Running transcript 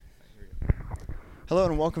Hello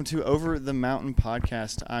and welcome to Over the Mountain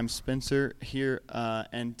podcast. I'm Spencer here,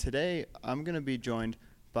 and today I'm going to be joined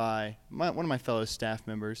by one of my fellow staff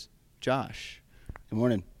members, Josh. Good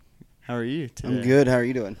morning. How are you today? I'm good. How are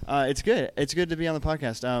you doing? It's good. It's good to be on the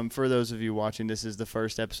podcast. For those of you watching, this is the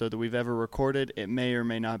first episode that we've ever recorded. It may or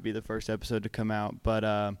may not be the first episode to come out, but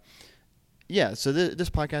so this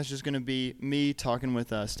podcast is just going to be me talking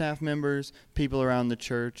with staff members, people around the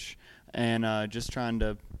church, and just trying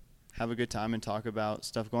to have a good time and talk about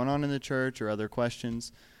stuff going on in the church or other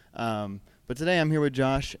questions. But today I'm here with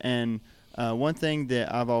Josh, and one thing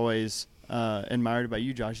that I've always admired about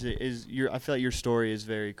you, Josh, is I feel like your story is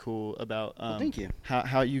very cool about thank you.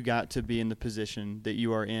 How you got to be in the position that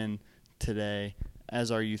you are in today as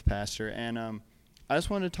our youth pastor. And I just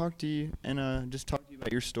wanted to talk to you and just talk to you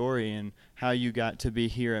about your story and how you got to be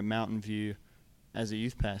here at Mountain View as a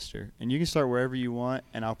youth pastor. And you can start wherever you want,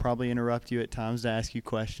 and I'll probably interrupt you at times to ask you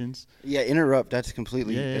questions. Yeah, interrupt. That's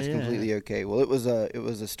completely okay. Well, it was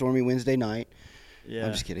a stormy Wednesday night. Yeah.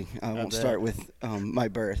 I'm just kidding. I won't start with my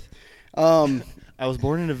birth. I was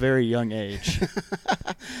born at a very young age.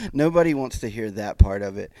 Nobody wants to hear that part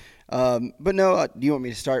of it. But no, do you want me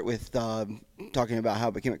to start with talking about how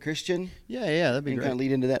I became a Christian? Yeah, that'd be great. Kind of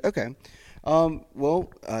lead into that? Okay.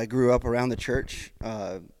 Well, I grew up around the church.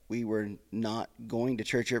 We were not going to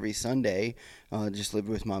church every Sunday, just lived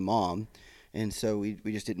with my mom. And so we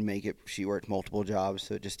just didn't make it. She worked multiple jobs,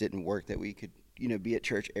 so it just didn't work that we could, be at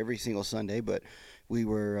church every single Sunday. But we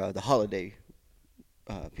were the holiday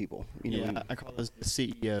people. I call those the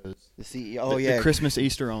CEOs. The CEO. The Christmas,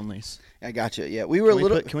 Easter onlys. I gotcha. Yeah, we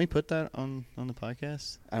were Can we put that on the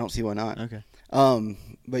podcast? I don't see why not. Okay.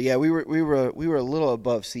 But yeah, we were a little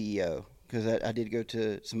above CEO because I did go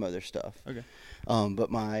to some other stuff. Okay. But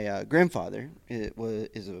my grandfather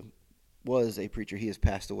was a preacher. He has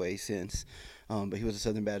passed away since, but he was a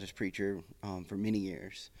Southern Baptist preacher for many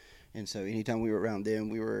years. And so anytime we were around them,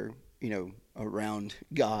 we were, around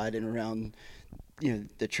God and around,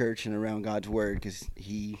 the church and around God's word because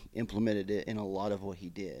he implemented it in a lot of what he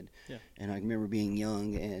did. Yeah. And I remember being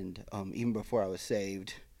young and even before I was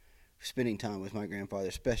saved, spending time with my grandfather,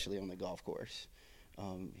 especially on the golf course,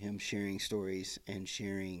 him sharing stories and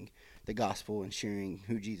sharing the gospel and sharing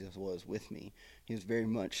who Jesus was with me. He was very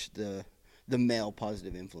much the male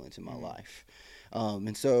positive influence in my life.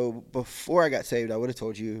 And so before I got saved, I would have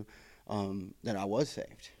told you that I was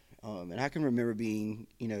saved. And I can remember being,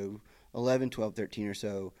 11, 12, 13 or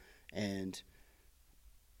so and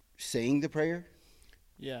saying the prayer.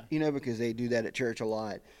 Yeah. Because they do that at church a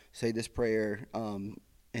lot. Say this prayer and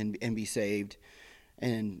be saved.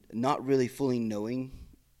 And not really fully knowing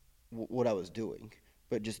what I was doing,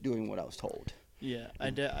 but just doing what I was told. Yeah,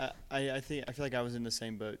 I feel like I was in the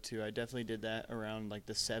same boat too. I definitely did that around like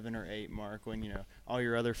the 7 or 8 mark when all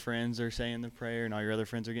your other friends are saying the prayer and all your other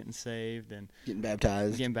friends are getting saved and getting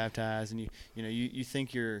baptized, and you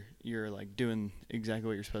think you're like doing exactly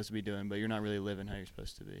what you're supposed to be doing, but you're not really living how you're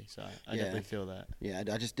supposed to be. So I definitely feel that. Yeah,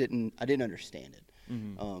 I just didn't understand it.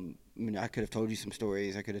 Mm-hmm. I could have told you some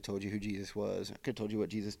stories. I could have told you who Jesus was. I could have told you what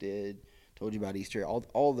Jesus did. Told you about Easter.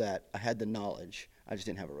 All that. I had the knowledge. I just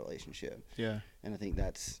didn't have a relationship. Yeah. And I think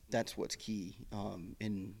that's what's key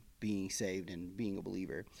in being saved and being a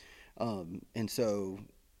believer. And so,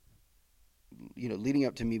 leading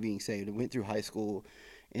up to me being saved, I went through high school,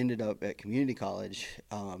 ended up at community college.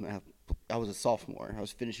 I was a sophomore. I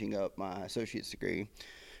was finishing up my associate's degree.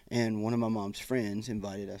 And one of my mom's friends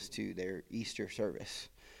invited us to their Easter service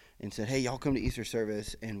and said, hey, y'all come to Easter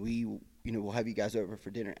service, and we'll have you guys over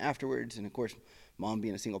for dinner afterwards. And, of course, Mom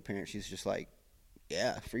being a single parent, she's just like,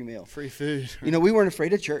 yeah, free meal. Free food. We weren't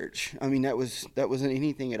afraid of church. I mean, that wasn't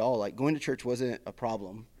anything at all. Like, going to church wasn't a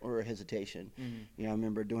problem or a hesitation. Mm-hmm. I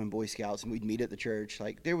remember doing Boy Scouts, and we'd meet at the church.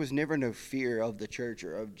 Like, there was never no fear of the church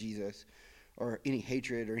or of Jesus or any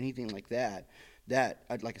hatred or anything like that.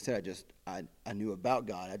 Like I said, I knew about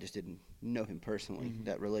God. I just didn't know him personally. Mm-hmm.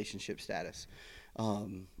 That relationship status,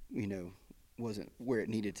 wasn't where it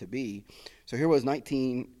needed to be. So here was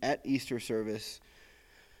 19 at Easter service.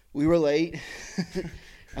 We were late,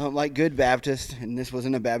 like good Baptist, and this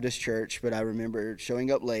wasn't a Baptist church, but I remember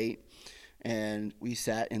showing up late, and we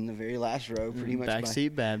sat in the very last row, pretty much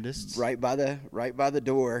backseat Baptists, right by the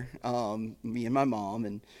door. Me and my mom,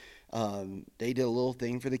 and they did a little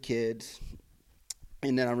thing for the kids.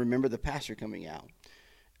 And then I remember the pastor coming out.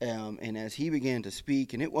 And as he began to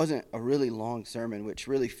speak, and it wasn't a really long sermon, which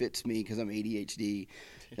really fits me because I'm ADHD.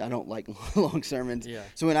 I don't like long sermons. Yeah.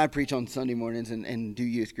 So when I preach on Sunday mornings and do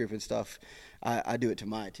youth group and stuff, I do it to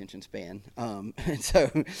my attention span. And so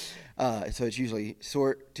it's usually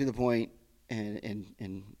short, to the point,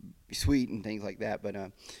 and sweet and things like that. But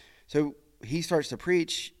so he starts to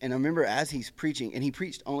preach, and I remember as he's preaching, and he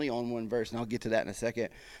preached only on one verse, and I'll get to that in a second.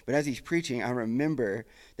 But as he's preaching, I remember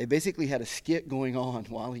they basically had a skit going on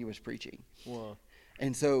while he was preaching. Whoa.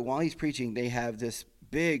 And so while he's preaching, they have this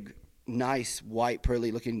big, nice, white,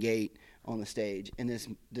 pearly-looking gate on the stage, and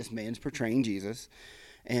this man's portraying Jesus,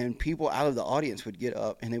 and people out of the audience would get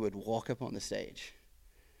up, and they would walk up on the stage.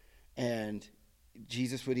 And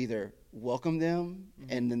Jesus would either welcome them,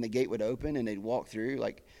 and then the gate would open, and they'd walk through,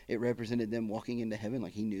 like it represented them walking into heaven,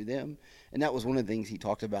 like he knew them. And that was one of the things he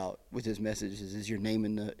talked about with his message is your name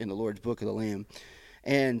in the Lord's book of the Lamb.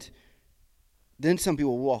 And then some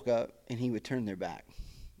people would walk up, and he would turn their back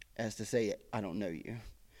as to say, I don't know you.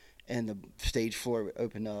 And the stage floor would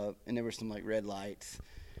open up, and there were some like red lights.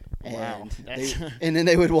 And Wow. and then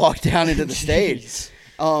they would walk down into the stage.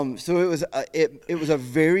 So it was a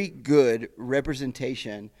very good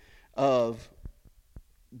representation of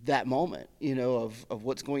that moment, you know, of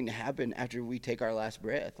what's going to happen after we take our last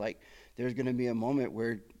breath. Like there's going to be a moment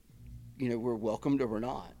where, you know, we're welcomed or we're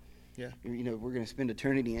not. Yeah. You know, we're going to spend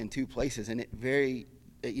eternity in two places. And at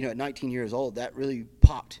 19 years old, that really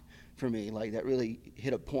popped for me. Like that really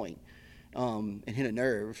hit a point and hit a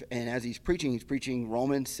nerve. And as he's preaching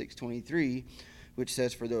Romans 6:23, which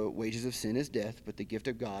says, for the wages of sin is death, but the gift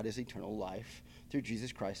of God is eternal life through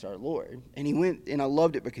Jesus Christ our Lord. And he went, and I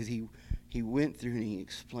loved it because he went through and he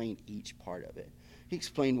explained each part of it. He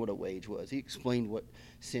explained what a wage was. He explained what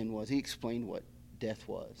sin was. He explained what death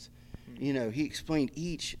was. You know, he explained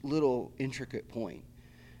each little intricate point.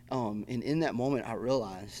 And in that moment, I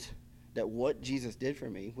realized that what Jesus did for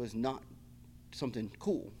me was not something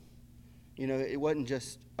cool. You know, it wasn't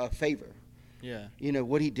just a favor. Yeah. You know,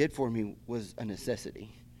 what he did for me was a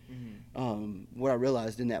necessity. What I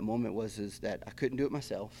realized in that moment is that I couldn't do it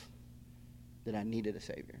myself, that I needed a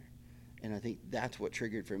Savior. And I think that's what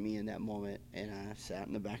triggered for me in that moment. And I sat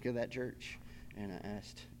in the back of that church, and I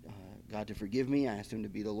asked God to forgive me. I asked him to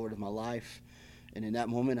be the Lord of my life. And in that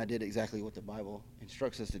moment, I did exactly what the Bible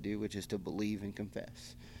instructs us to do, which is to believe and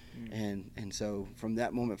confess. And so from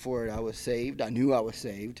that moment forward, I was saved. I knew I was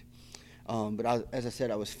saved. But as I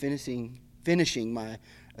said, I was finishing my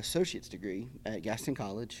associate's degree at Gaston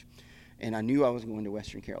College, and I knew I was going to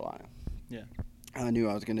Western Carolina. Yeah. I knew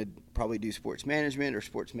I was going to probably do sports management or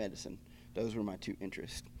sports medicine. Those were my two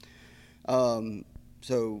interests.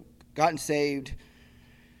 So gotten saved,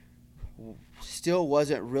 still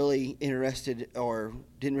wasn't really interested or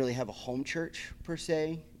didn't really have a home church per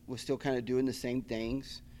se, was still kind of doing the same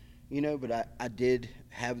things, you know, but I did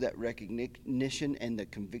have that recognition and the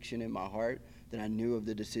conviction in my heart that I knew of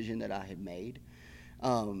the decision that I had made.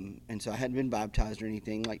 And so I hadn't been baptized or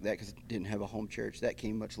anything like that because I didn't have a home church. That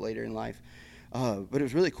came much later in life. But it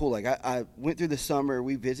was really cool. Like I went through the summer,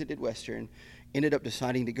 we visited Western, ended up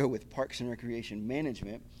deciding to go with Parks and Recreation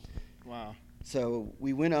Management. Wow. So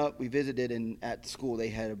we went up, we visited, and at school they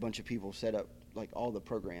had a bunch of people set up, like all the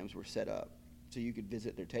programs were set up so you could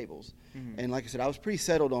visit their tables. And like I said, I was pretty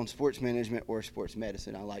settled on sports management or sports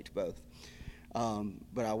medicine. I liked both.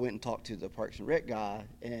 But I went and talked to the Parks and Rec guy,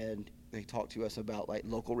 and they talked to us about like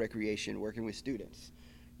local recreation, working with students,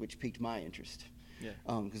 which piqued my interest. Yeah.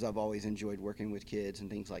 Because I've always enjoyed working with kids and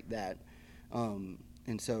things like that.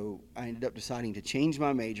 And so I ended up deciding to change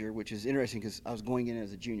my major, which is interesting because I was going in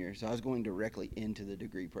as a junior, so I was going directly into the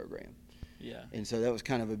degree program. Yeah. And so that was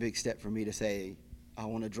kind of a big step for me to say, I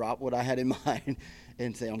want to drop what I had in mind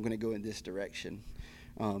and say I'm going to go in this direction.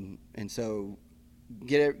 And so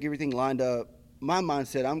get everything lined up. My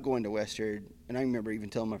mindset, I'm going to Western, and I remember even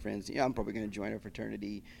telling my friends, yeah, I'm probably going to join a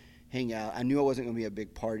fraternity, hang out. I knew I wasn't going to be a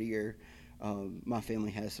big partier. My family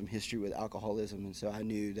has some history with alcoholism, and so I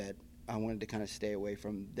knew that I wanted to kind of stay away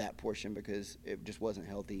from that portion because it just wasn't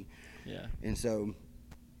healthy. Yeah. And so,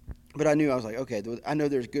 but I knew, I was like, okay, I know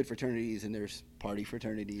there's good fraternities and there's party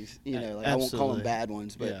fraternities. You know, like I won't call them bad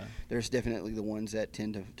ones, but Yeah. there's definitely the ones that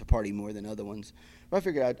tend to party more than other ones. But I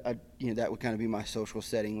figured that would kind of be my social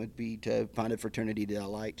setting, would be to find a fraternity that I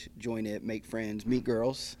liked, join it, make friends, meet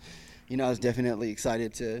girls. You know, I was definitely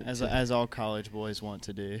excited to As all college boys want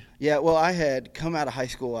to do. Yeah, well, I had come out of high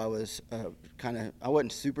school. I was I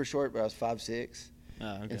wasn't super short, but I was 5'6". Oh,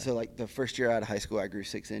 okay. And so, like, the first year out of high school, I grew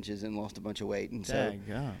 6 inches and lost a bunch of weight. And so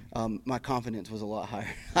my confidence was a lot higher.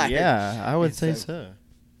 Yeah, I would And say so.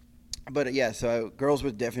 But, yeah, so girls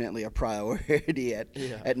was definitely a priority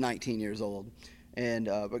at 19 years old. And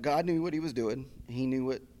but God knew what he was doing. He knew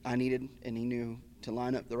what I needed, and he knew to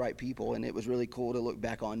line up the right people. And it was really cool to look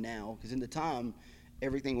back on now, because in the time,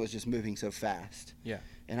 everything was just moving so fast. Yeah.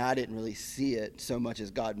 And I didn't really see it so much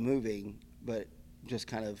as God moving, but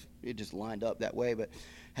it just lined up that way. But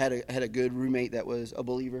had a good roommate that was a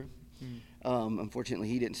believer. Unfortunately,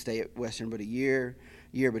 he didn't stay at Western but a year,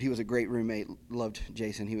 but he was a great roommate. Loved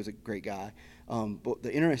Jason. He was a great guy. But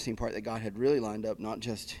the interesting part that God had really lined up, not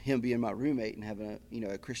just him being my roommate and having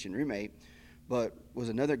a Christian roommate, but was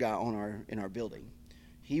another guy in our building.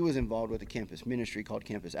 He was involved with a campus ministry called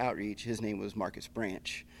Campus Outreach. His name was Marcus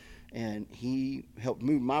Branch, and he helped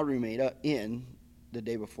move my roommate in the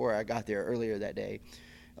day before I got there earlier that day.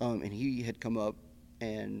 And he had come up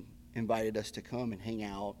and invited us to come and hang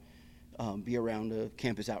out, be around a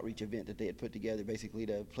campus outreach event that they had put together, basically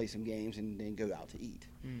to play some games and then go out to eat.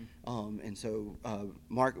 And so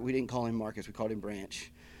we didn't call him Marcus, we called him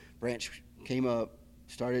Branch. Branch came up,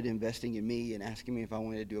 started investing in me and asking me if I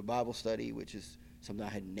wanted to do a Bible study, which is something I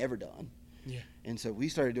had never done. Yeah. And so we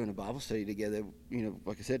started doing a Bible study together.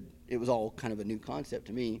 Like I said, it was all kind of a new concept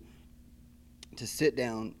to me, to sit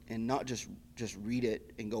down and not just read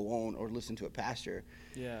it and go on or listen to a pastor,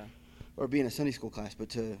 or be in a Sunday school class, but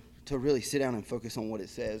to really sit down and focus on what it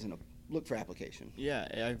says and look for application.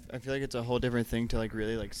 Yeah, I feel like it's a whole different thing to like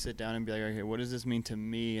really like sit down and be like, okay, what does this mean to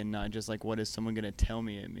me, and not just like what is someone gonna tell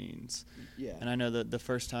me it means. Yeah. And I know that the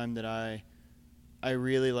first time that I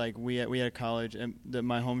really like we had a college, and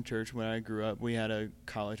my home church when I grew up, we had a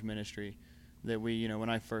college ministry that we, when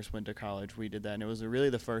I first went to college, we did that, and it was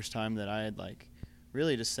really the first time that I had like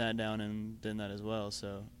really just sat down and done that as well.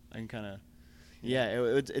 So I can kind of,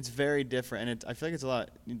 it's very different, and I feel like it's a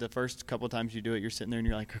lot. The first couple of times you do it, you're sitting there and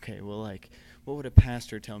you're like, okay, well, like, what would a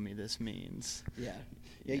pastor tell me this means? Yeah.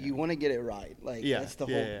 You want to get it right. Like, that's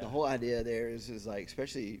the whole idea there is like,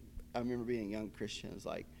 especially I remember being a young Christian, it's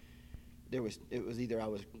like it was either I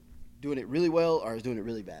was doing it really well or I was doing it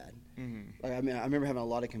really bad. Mm-hmm. Like, I remember having a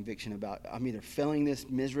lot of conviction about I'm either failing this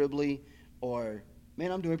miserably or,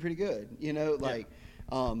 man, I'm doing pretty good.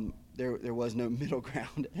 There was no middle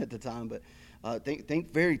ground at the time, but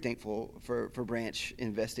very thankful for Branch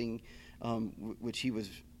investing, which he was,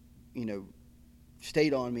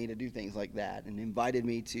 stayed on me to do things like that and invited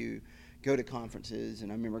me to go to conferences.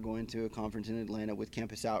 And I remember going to a conference in Atlanta with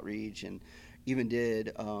Campus Outreach, and even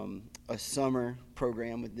did a summer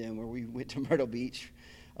program with them where we went to Myrtle Beach,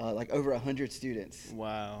 like over 100 students.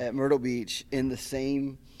 Wow. At Myrtle Beach in the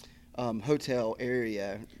same hotel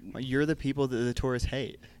area. You're the people that the tourists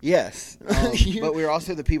hate. Yes. But we're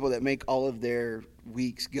also the people that make all of their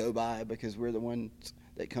weeks go by, because we're the ones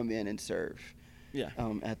that come in and serve. Yeah.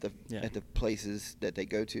 At the places that they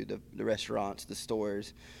go to, the restaurants, the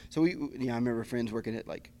stores. So I remember friends working at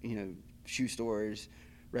shoe stores,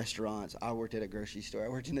 restaurants. I worked at a grocery store. I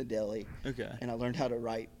worked in a deli. Okay. And I learned how to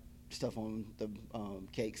write stuff on the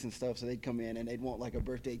cakes and stuff. So they'd come in and they'd want like a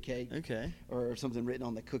birthday cake. Okay. Or something written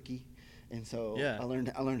on the cookie. And so I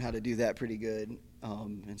learned how to do that pretty good.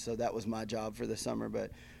 And so that was my job for the summer.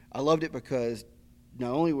 But I loved it because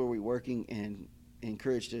not only were we working and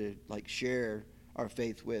encouraged to like share our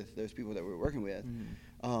faith with those people that we were working with,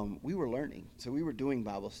 we were learning. So we were doing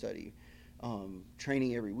Bible study,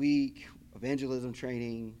 training every week, evangelism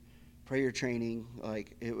training, prayer training.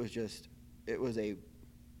 Like it was a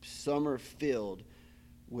summer filled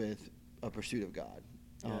with a pursuit of God.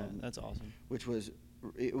 That's awesome.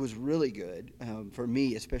 It was really good for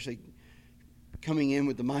me, especially coming in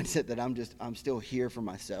with the mindset that I'm still here for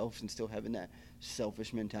myself and still having that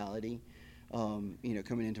selfish mentality.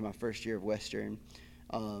 Coming into my first year of Western,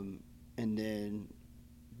 and then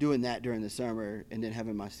doing that during the summer, and then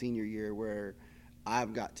having my senior year where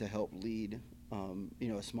I've got to help lead,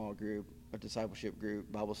 a small group, a discipleship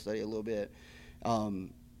group, Bible study a little bit,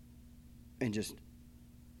 and just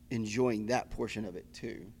enjoying that portion of it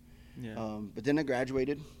too. Yeah. But then I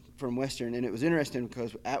graduated from Western, and it was interesting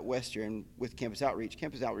because at Western with Campus Outreach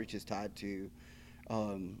is tied to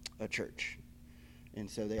a church. And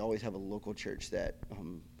so they always have a local church that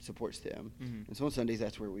supports them. Mm-hmm. And so on Sundays,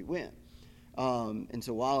 that's where we went. And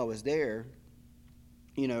so while I was there,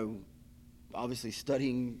 obviously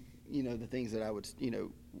studying, the things that I was,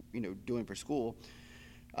 doing for school,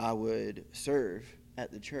 I would serve at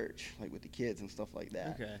the church, like with the kids and stuff like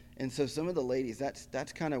that. Okay. And so some of the ladies,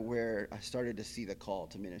 that's kind of where I started to see the call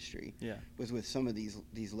to ministry. Yeah. Was with some of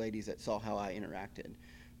these ladies that saw how I interacted,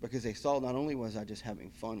 because they saw not only was I just having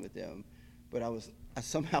fun with them, but I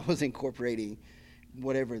somehow was incorporating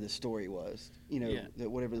whatever the story was,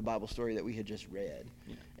 whatever the Bible story that we had just read.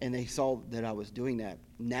 Yeah. And they saw that I was doing that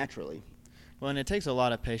naturally. Well, and it takes a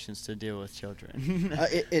lot of patience to deal with children.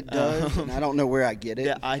 It does, and I don't know where I get it.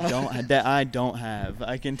 Yeah, I don't have.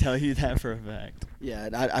 I can tell you that for a fact. Yeah,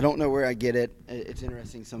 I don't know where I get it. It's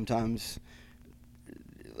interesting sometimes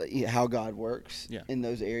how God works in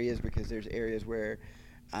those areas, because there's areas where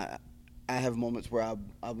I have moments where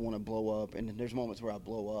I want to blow up, and there's moments where I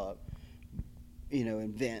blow up.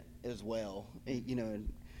 and vent as well.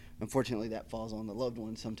 And unfortunately that falls on the loved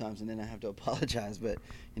ones sometimes, and then I have to apologize. But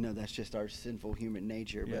that's just our sinful human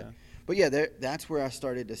nature. Yeah. But yeah, that's where I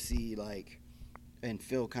started to see and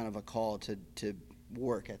feel kind of a call to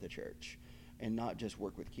work at the church, and not just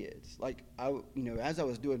work with kids. Like as I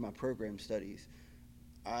was doing my program studies,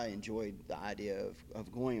 I enjoyed the idea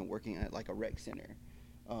of going and working at like a rec center.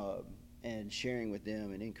 And sharing with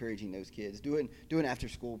them and encouraging those kids, doing after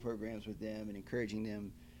school programs with them and encouraging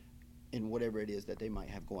them in whatever it is that they might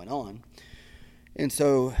have going on. And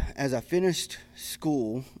so as I finished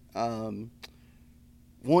school, one,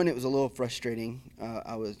 it was a little frustrating.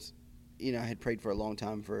 I was, I had prayed for a long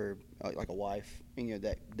time for like a wife,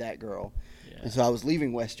 that girl. Yeah. And so I was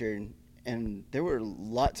leaving Western, and there were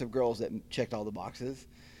lots of girls that checked all the boxes.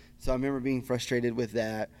 So I remember being frustrated with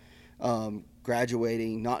that.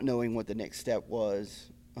 Graduating, not knowing what the next step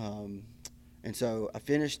was. And so I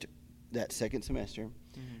finished that second semester.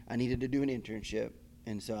 Mm-hmm. I needed to do an internship,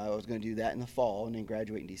 and so I was going to do that in the fall and then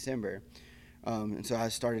graduate in December. And so I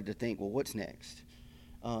started to think, well, what's next?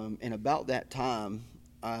 And about that time,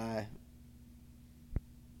 I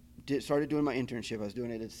started doing my internship. I was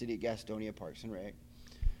doing it at the City of Gastonia Parks and Rec.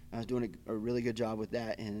 I was doing a really good job with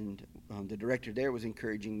that, and the director there was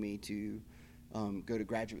encouraging me to go to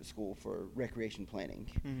graduate school for recreation planning.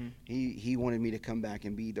 Mm-hmm. He wanted me to come back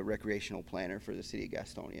and be the recreational planner for the City of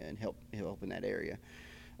Gastonia and help in that area,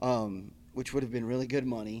 which would have been really good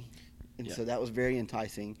money, and so that was very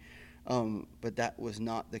enticing. But that was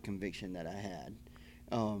not the conviction that I had.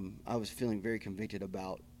 I was feeling very convicted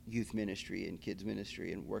about youth ministry and kids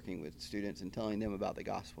ministry and working with students and telling them about the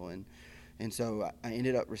gospel, and so I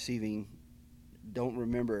ended up receiving. Don't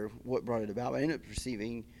remember what brought it about, but I ended up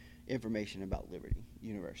receiving information about Liberty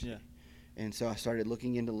University. Yeah. And so I started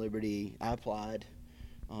looking into Liberty. I applied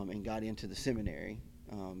and got into the seminary.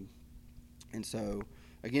 And so,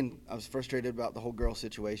 again, I was frustrated about the whole girl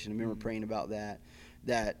situation. I remember praying about that.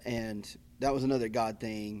 And that was another God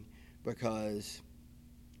thing, because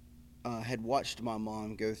I had watched my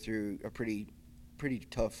mom go through a pretty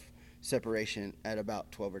tough separation at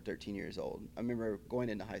about 12 or 13 years old. I remember going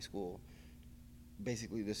into high school.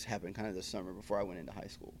 Basically, this happened kind of this summer before I went into high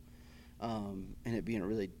school. And it being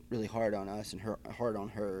really, really hard on us and hard on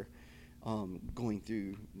her, going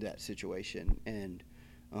through that situation. And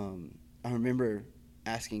I remember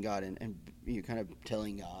asking God and kind of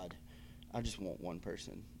telling God, I just want one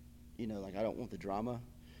person. I don't want the drama.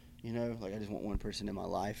 I just want one person in my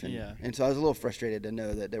life. And so I was a little frustrated to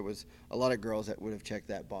know that there was a lot of girls that would have checked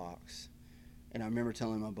that box. And I remember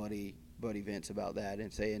telling my buddy Vince about that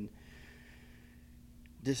and saying,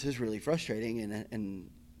 this is really frustrating,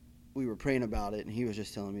 and we were praying about it, and he was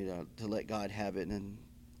just telling me to let God have it. And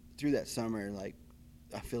through that summer,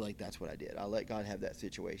 I feel like that's what I did. I let God have that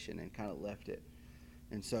situation and kind of left it.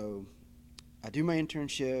 And so I do my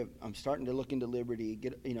internship. I'm starting to look into Liberty.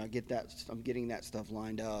 I'm getting that stuff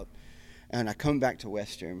lined up, and I come back to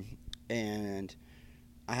Western, and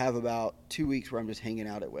I have about 2 weeks where I'm just hanging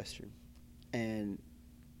out at Western. And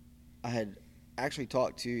I had actually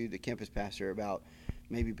talked to the campus pastor about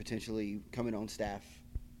maybe potentially coming on staff,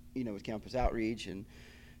 with campus outreach. And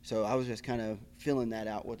so I was just kind of filling that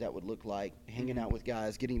out, what that would look like, hanging out with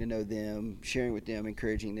guys, getting to know them, sharing with them,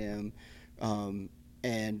 encouraging them.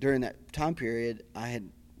 And during that time period, I had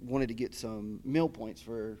wanted to get some meal points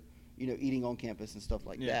for, eating on campus and stuff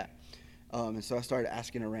like that. And so I started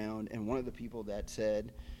asking around, and one of the people that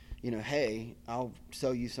said, hey, I'll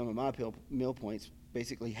sell you some of my meal points,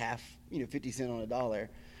 basically half, 50 cents on a dollar,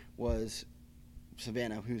 was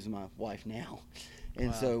Savannah, who's my wife now.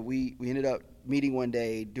 And so we ended up meeting one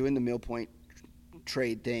day, doing the meal point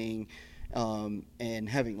trade thing, and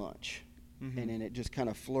having lunch. Mm-hmm. And then it just kind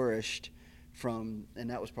of flourished and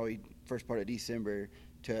that was probably first part of December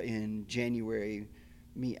to in January,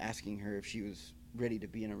 me asking her if she was ready to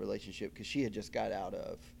be in a relationship, because she had just got out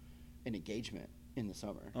of an engagement in the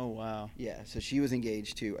summer. Oh, wow. Yeah, so she was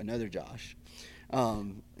engaged to another Josh.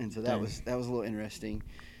 And so that was a little interesting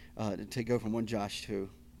to go from one Josh to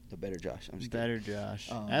the better Josh. I'm just better kidding.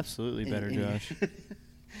 Josh. Absolutely better Josh.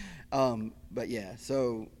 But yeah,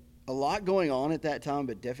 so a lot going on at that time,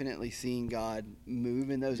 but definitely seeing God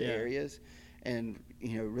move in those areas, and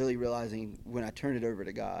really realizing when I turn it over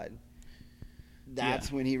to God,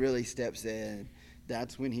 that's when He really steps in.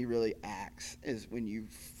 That's when He really acts, is when you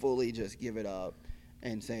fully just give it up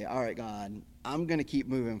and say, all right, God, I'm going to keep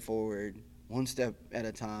moving forward one step at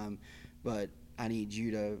a time, but I need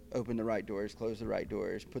you to open the right doors, close the right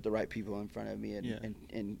doors, put the right people in front of me,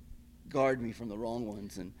 and guard me from the wrong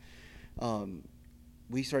ones. And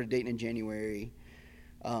we started dating in January.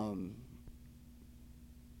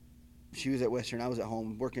 she was at Western. I was at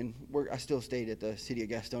home working. I still stayed at the city of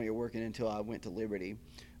Gastonia working until I went to Liberty.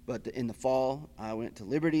 But in the fall, I went to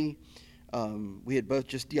Liberty. We had both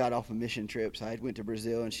just got off of mission trips. I had went to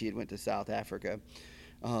Brazil and she had went to South Africa.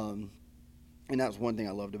 And that was one thing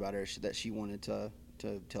I loved about her, that she wanted to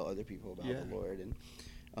tell other people about the Lord.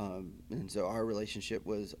 And so our relationship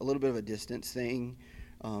was a little bit of a distance thing.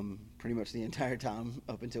 Pretty much the entire time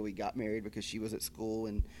up until we got married, because she was at school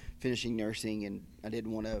and finishing nursing, and I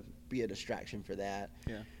didn't want to be a distraction for that.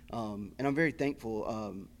 And I'm very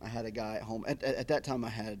thankful. I had a guy at home. At that time, I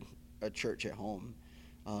had a church at home,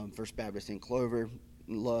 First Baptist in Clover.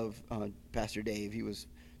 Love Pastor Dave. He was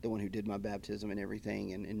the one who did my baptism and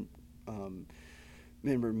everything. And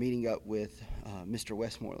remember meeting up with Mr.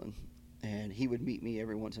 Westmoreland, and he would meet me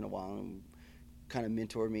every once in a while and kind of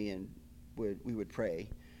mentor me, and we would pray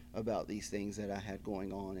about these things that I had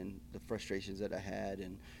going on and the frustrations that I had,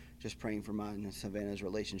 and just praying for mine and Savannah's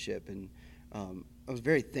relationship. And I was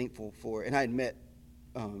very thankful for, and I had met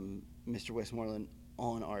Mr. Westmoreland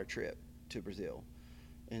on our trip to Brazil,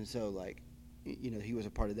 and so like, you know, he was a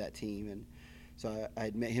part of that team, and so I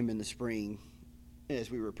had met him in the spring as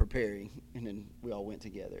we were preparing, and then we all went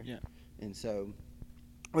together. And so,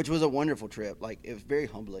 which was a wonderful trip. Like, it was very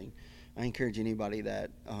humbling. I encourage anybody that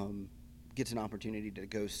gets an opportunity to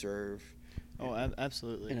go serve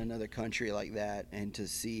absolutely in another country like that, and to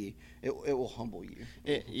see it will humble you.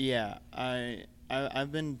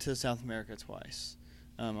 I've been to South America twice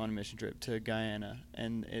on a mission trip to Guyana,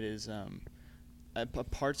 and it is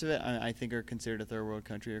parts of it I think are considered a third world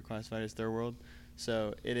country, or classified as third world.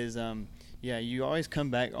 So it is you always come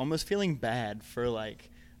back almost feeling bad for like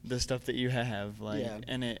the stuff that you have, like,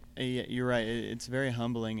 and you're right, it's very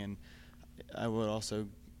humbling, and I would also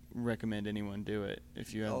recommend anyone do it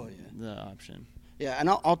if you have the option. And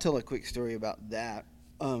I'll tell a quick story about that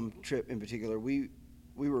trip in particular. Me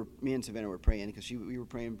and Savannah were praying, because we were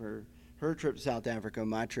praying for her trip to South Africa,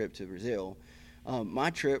 my trip to Brazil. My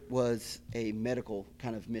trip was a medical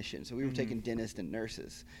kind of mission, so we were taking dentists and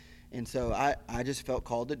nurses. And so I just felt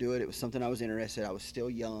called to do it. It was something I was interested in. I was still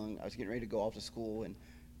young. I was getting ready to go off to school, and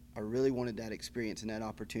I really wanted that experience and that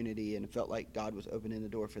opportunity, and it felt like God was opening the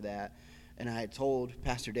door for that. And I had told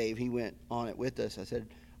Pastor Dave, he went on it with us, I said,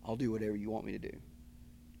 I'll do whatever you want me to do.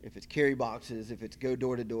 If it's carry boxes, if it's go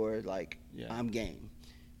door to door, like, I'm game.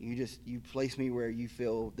 You place me where you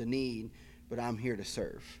feel the need, but I'm here to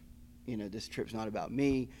serve. You know, this trip's not about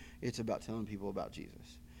me. It's about telling people about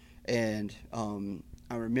Jesus. And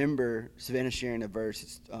I remember Savannah sharing a verse,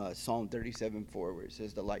 it's Psalm 37:4, where it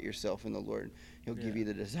says, delight yourself in the Lord. He'll give you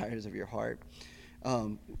the desires of your heart,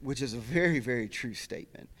 which is a very, very true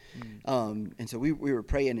statement. And so we were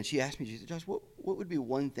praying, and she asked me, she said, Josh, what would be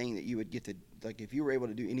one thing that you would get to, like, if you were able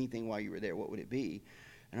to do anything while you were there, what would it be?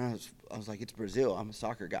 And I was like, it's Brazil. I'm a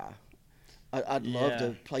soccer guy. I'd love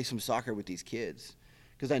to play some soccer with these kids,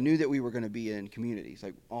 because I knew that we were going to be in communities,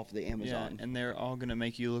 like off the Amazon. And they're all going to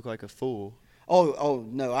make you look like a fool. Oh,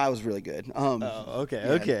 no, I was really good.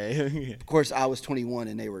 Okay. Of course, I was 21,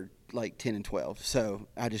 and they were like 10 and 12, so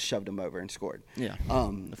I just shoved them over and scored.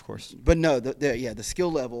 Of course. But no, the skill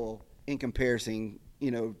level in comparison,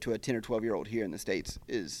 you know, to a 10 or 12-year-old here in the States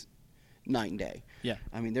is night and day.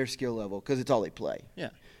 I mean, their skill level, because it's all they play.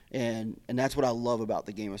 And that's what I love about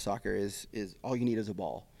the game of soccer is all you need is a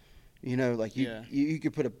ball. You know, like you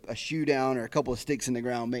could put a shoe down or a couple of sticks in the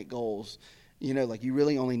ground, make goals. You know, like, you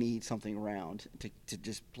really only need something round to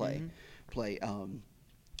just play.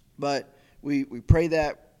 But we pray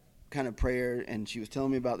that kind of prayer, and she was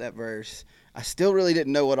telling me about that verse. I still really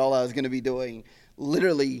didn't know what all I was going to be doing.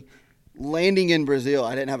 Literally landing in Brazil,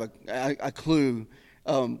 I didn't have a clue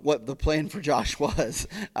what the plan for Josh was.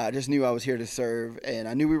 I just knew I was here to serve, and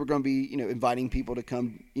I knew we were going to be, you know, inviting people to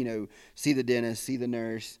come, you know, see the dentist, see the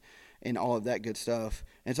nurse, and all of that good stuff.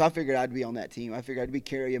 And so I figured I'd be on that team. I figured I'd be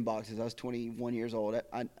carrying boxes. I was 21 years old.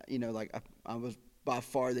 I was by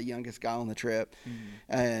far the youngest guy on the trip.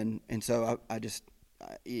 And so I just,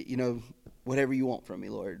 you know, whatever you want from me,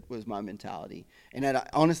 Lord, was my mentality. And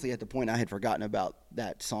honestly, at the point, I had forgotten about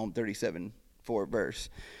that Psalm 37:4 verse.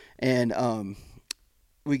 And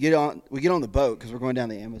we get on the boat, because we're going down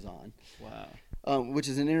the Amazon. Wow. Which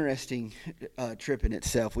is an interesting trip in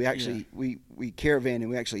itself. We actually we caravan, and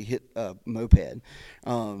we actually hit a moped,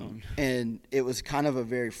 and it was kind of a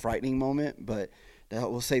very frightening moment. But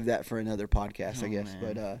we'll save that for another podcast, I guess.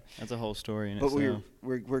 Man. But that's a whole story in itself.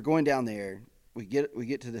 But we're going down there. We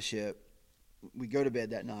get to the ship. We go to bed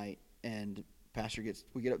that night, and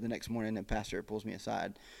we get up the next morning, and Pastor pulls me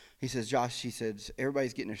aside. He says, Josh, he says,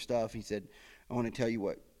 everybody's getting their stuff. He said, I want to tell you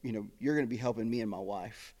what, you know, you're going to be helping me and my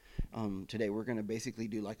wife. Today we're going to basically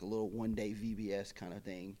do like a little one-day VBS kind of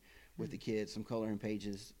thing. with the kids, some coloring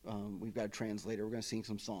pages. We've got a translator. We're going to sing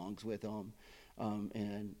some songs with them.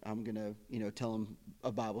 And I'm going to, tell them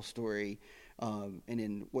a Bible story. And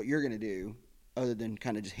then what you're going to do, other than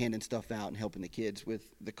kind of just handing stuff out and helping the kids with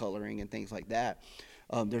the coloring and things like that,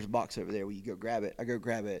 there's a box over there where you go grab it. I go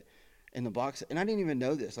grab it in the box. And I didn't even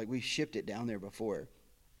know this. Like, we shipped it down there before.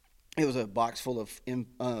 It was a box full of,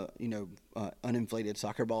 uninflated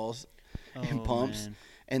soccer balls and pumps. Man.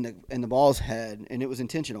 And the balls had, and it was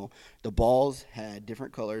intentional, the balls had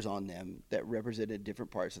different colors on them that represented different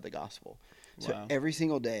parts of the gospel. So Wow. every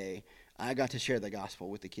single day, I got to share the gospel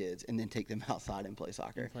with the kids and then take them outside and play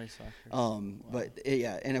soccer. Play soccer. Wow. But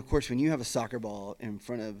yeah, and of course, when you have a soccer ball in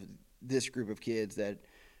front of this group of kids that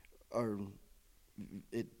are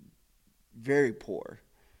very poor,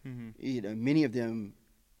 many of them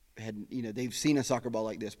had, they've seen a soccer ball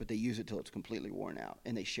like this, but they use it till it's completely worn out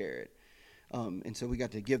and they share it. And so we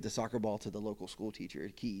got to give the soccer ball to the local school teacher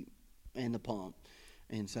to keep, and the pump.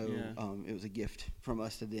 And so it was a gift from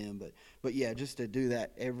us to them. But yeah, just to do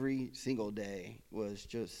that every single day was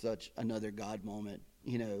just such another God moment.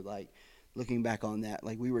 Like looking back on that,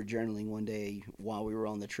 like we were journaling one day while we were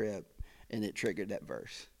on the trip, and it triggered that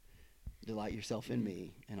verse. Delight yourself in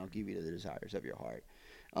me, and I'll give you the desires of your heart.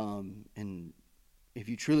 And if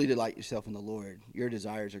you truly delight yourself in the Lord, your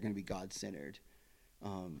desires are going to be God-centered.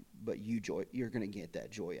 But you're going to get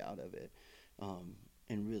that joy out of it,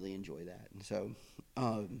 and really enjoy that. And so,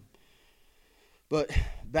 but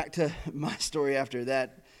back to my story after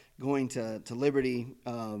that, going to Liberty,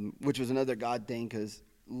 which was another God thing, because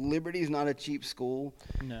Liberty's not a cheap school.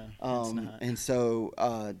 No, it's not. And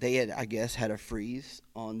so they had, I guess, had a freeze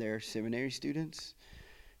on their seminary students.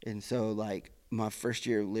 And so, like, my first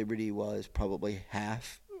year of Liberty was probably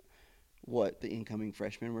half what the incoming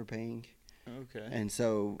freshmen were paying. Okay. And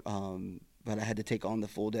so, but I had to take on the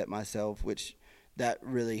full debt myself, which that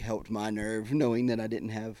really helped my nerve, knowing that I didn't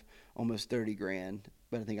have almost 30 grand,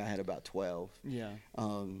 but I think I had about 12. Yeah.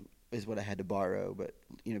 Is what I had to borrow. But,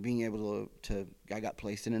 being able to I got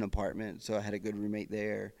placed in an apartment, so I had a good roommate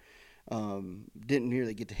there. Didn't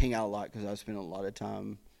really get to hang out a lot because I was spending a lot of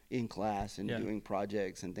time in class and doing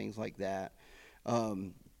projects and things like that.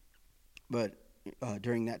 But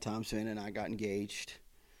during that time, Savannah and I got engaged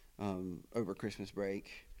over Christmas break.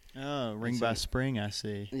 Oh, Ring by Spring, I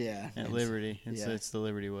see. Yeah. At Liberty. It's the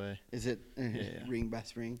Liberty way. Is it Yeah. Ring by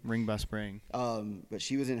Spring? Ring by Spring. But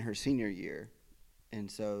she was in her senior year. And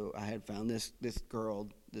so I had found this girl,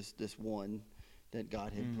 this one that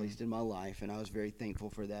God had placed in my life. And I was very thankful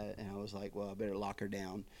for that. And I was like, well, I better lock her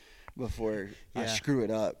down before I screw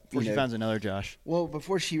it up. Before she finds another Josh. Well,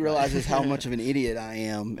 before she realizes how much of an idiot I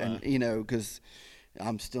am. And, because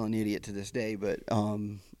I'm still an idiot to this day. But,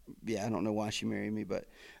 I don't know why she married me. But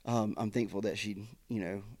I'm thankful that she,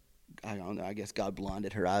 I don't know, I guess God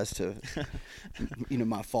blinded her eyes to,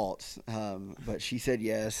 my faults. But she said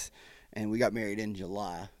yes. And we got married in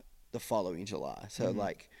July, the following July. So,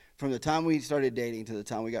 like, from the time we started dating to the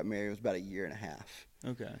time we got married, it was about a year and a half.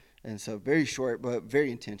 Okay. And so very short, but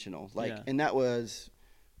very intentional. And that was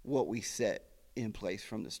what we set in place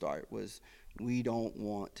from the start, was we don't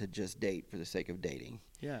want to just date for the sake of dating.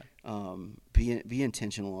 Yeah. Be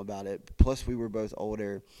intentional about it. Plus, we were both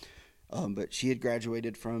older. But she had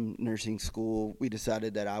graduated from nursing school. We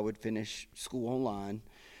decided that I would finish school online,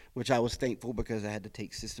 which I was thankful because I had to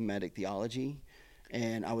take systematic theology,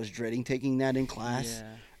 and I was dreading taking that in class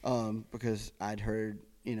because I'd heard,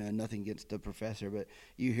 nothing against the professor, but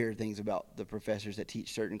you hear things about the professors that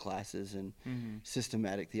teach certain classes and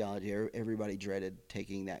systematic theology. Everybody dreaded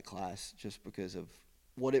taking that class just because of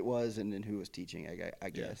what it was and then who was teaching, I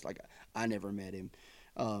guess. Like, I never met him.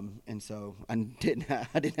 And so I didn't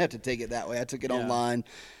have to take it that way. I took it online,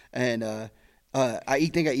 and I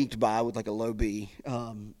think I eked by with like a low B.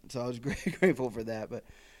 So I was grateful for that. But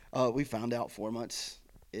we found out 4 months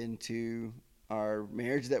into our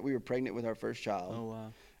marriage that we were pregnant with our first child.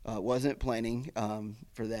 Oh, wow. Wasn't planning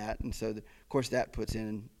for that. And so, of course, that puts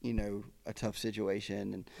in, a tough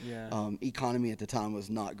situation. And economy at the time was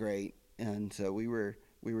not great. And so we were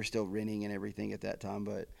still renting and everything at that time.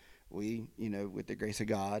 But we, with the grace of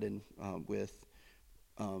God and with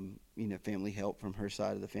family help from her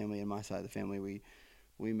side of the family and my side of the family,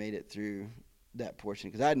 we made it through that portion,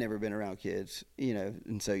 because I'd never been around kids,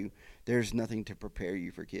 and so there's nothing to prepare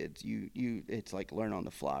you for kids. It's like learn on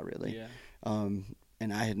the fly, really. Yeah.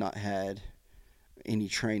 And I had not had any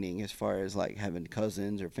training as far as like having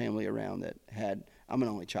cousins or family around that had. I'm an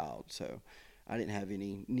only child, so I didn't have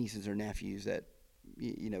any nieces or nephews that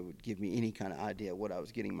would give me any kind of idea what I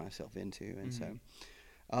was getting myself into, and so.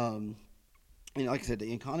 Like I said,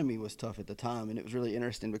 the economy was tough at the time, and it was really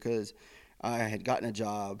interesting because I had gotten a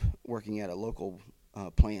job working at a local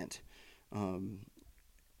plant, um,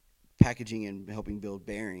 packaging and helping build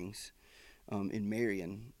bearings in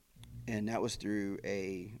Marion, and that was through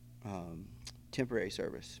a temporary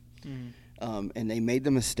service. Mhm. And they made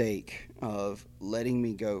the mistake of letting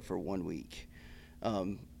me go for 1 week.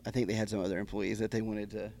 I think they had some other employees that they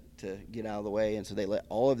wanted to get out of the way, and so they let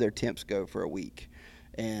all of their temps go for a week.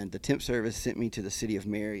 And the temp service sent me to the city of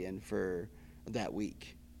Marion for that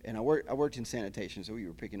week. And I worked in sanitation, so we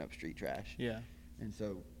were picking up street trash. Yeah. And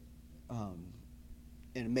so,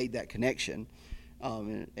 and made that connection,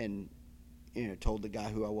 and told the guy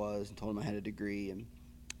who I was and told him I had a degree, and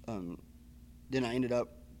then I ended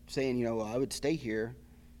up saying, I would stay here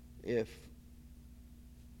if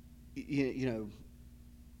you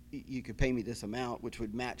could pay me this amount, which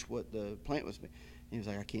would match what the plant was. And he was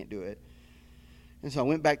like, I can't do it. And so I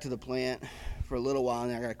went back to the plant for a little while,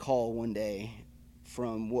 and I got a call one day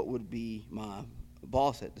from what would be my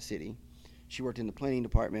boss at the city. She worked in the planning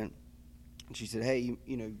department, and she said, hey,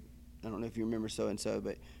 I don't know if you remember so-and-so,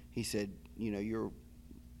 but he said, you're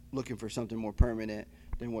looking for something more permanent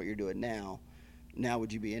than what you're doing now. Now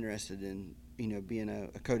would you be interested in, being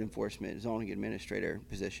a code enforcement zoning administrator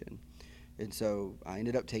position? And so I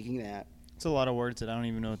ended up taking that. It's a lot of words that I don't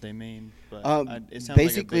even know what they mean, but it sounds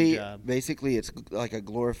basically, like a big job. Basically, it's like a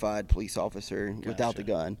glorified police officer without the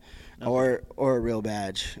gun, Okay. or a real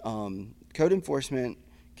badge. Code enforcement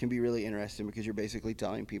can be really interesting because you're basically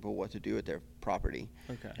telling people what to do with their property.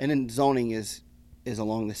 Okay. And then zoning is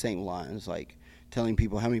along the same lines, like telling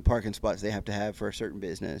people how many parking spots they have to have for a certain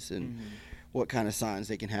business and what kind of signs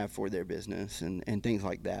they can have for their business and things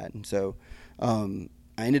like that. And so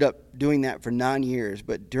I ended up doing that for 9 years.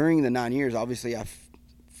 But during the 9 years, obviously, I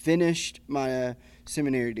finished my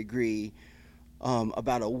seminary degree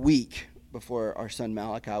about a week before our son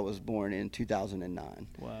Malachi was born in 2009.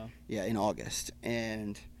 Wow. Yeah, in August.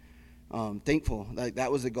 And thankful. Like,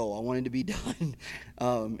 that was the goal. I wanted to be done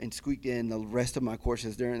and squeaked in the rest of my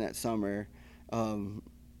courses during that summer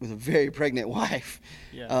with a very pregnant wife,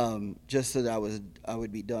 just so that I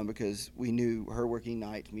would be done, because we knew her working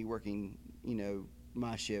nights, me working,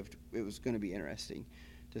 my shift. It was going to be interesting,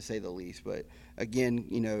 to say the least. But again,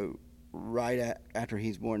 right after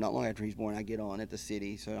he's born, not long after he's born, I get on at the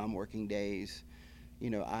city, so I'm working days.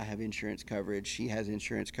 I have insurance coverage. She has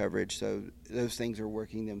insurance coverage, so those things are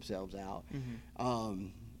working themselves out.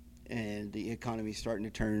 And the economy's starting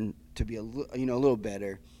to turn to be a little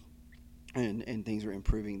better, and things are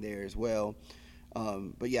improving there as well.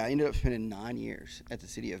 But yeah, I ended up spending 9 years at the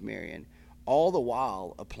city of Marion, all the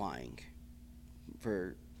while applying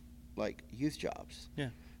for like youth jobs. Yeah.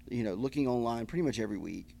 Looking online pretty much every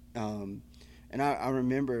week. And I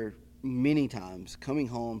remember many times coming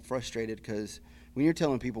home frustrated because when you're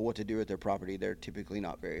telling people what to do with their property, they're typically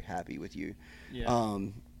not very happy with you. Yeah.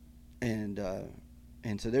 And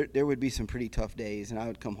so there would be some pretty tough days, and I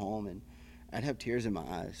would come home and I'd have tears in my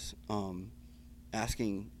eyes,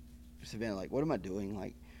 asking Savannah, like, what am I doing?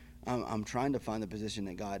 Like, I'm trying to find the position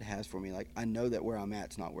that God has for me. Like, I know that where I'm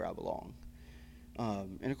at's not where I belong.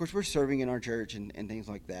 And of course, we're serving in our church and things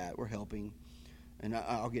like that. We're helping, and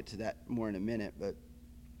I'll get to that more in a minute. But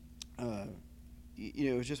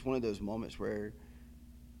it was just one of those moments where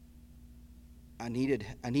I needed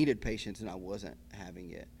patience, and I wasn't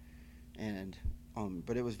having it. And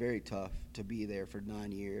but it was very tough to be there for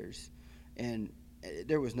 9 years, and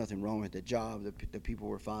there was nothing wrong with the job. The people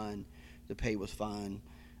were fine, the pay was fine.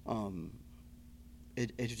 I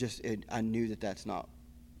knew that that's not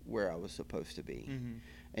where I was supposed to be.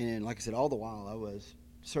 And like I said, all the while I was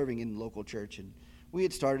serving in the local church, and we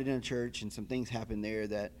had started in a church, and some things happened there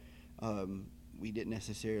that we didn't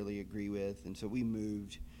necessarily agree with, and so we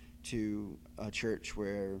moved to a church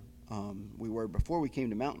where we were before we came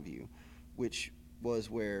to Mountain View, which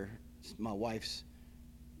was where my wife's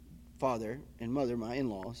father and mother, my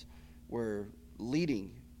in-laws, were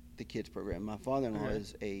leading the kids program. My father-in-law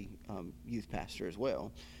is a youth pastor as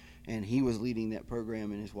well, and he was leading that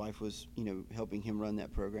program, and his wife was, helping him run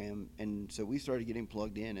that program. And so we started getting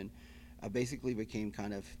plugged in, and I basically became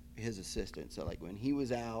kind of his assistant. So like when he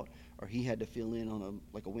was out or he had to fill in on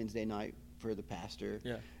a Wednesday night for the pastor,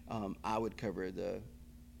 I would cover the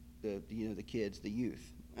kids, the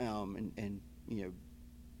youth, and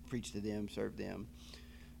preach to them, serve them,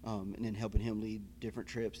 and then helping him lead different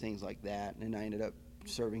trips, things like that. And then I ended up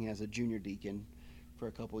serving as a junior deacon for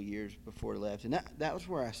a couple of years before I left, and that was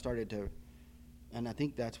where I started to, and I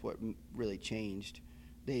think that's what really changed.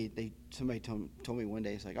 Somebody told me one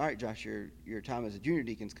day, it's like, all right, Josh, your time as a junior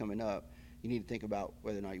deacon's coming up. You need to think about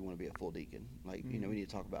whether or not you want to be a full deacon. Like, we need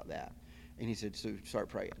to talk about that. And he said, so start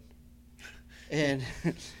praying. And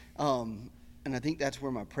And I think that's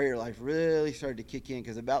where my prayer life really started to kick in,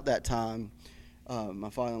 because about that time, my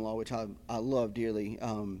father-in-law, which I love dearly,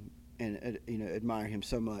 and admire him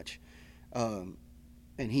so much, um,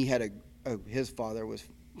 and he had his father was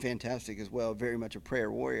fantastic as well, very much a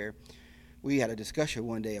prayer warrior. We had a discussion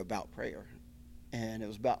one day about prayer, and it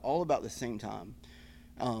was all about the same time,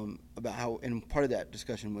 about how, and part of that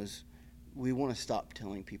discussion was, we want to stop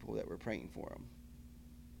telling people that we're praying for them.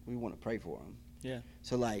 We want to pray for them. Yeah.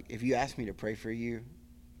 So, like, if you ask me to pray for you,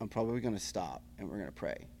 I'm probably going to stop and we're going to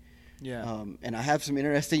pray. Yeah. And I have some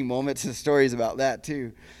interesting moments and stories about that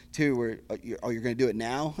too, where you're going to do it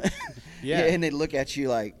now? Yeah. And they look at you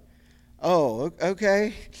like, oh,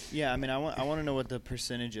 okay. Yeah, I mean, I want to know what the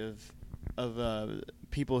percentage of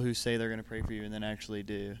people who say they're going to pray for you and then actually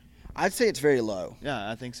do. I'd say it's very low. Yeah,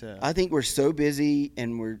 I think so. I think we're so busy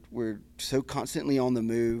and we're so constantly on the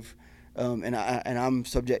move, and I'm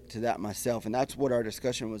subject to that myself, and that's what our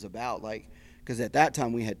discussion was about. Like, because at that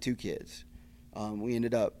time we had 2 kids. We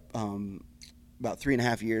ended up about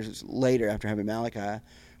 3.5 years later, after having Malachi,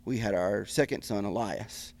 we had our second son,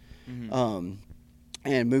 Elias, Mm-hmm.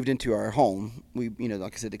 and moved into our home. We,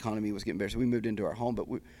 like I said, the economy was getting better, so we moved into our home. But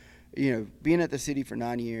being at the city for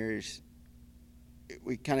 9 years,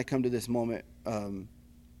 we kind of come to this moment,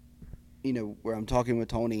 where I'm talking with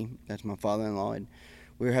Tony, that's my father-in-law, and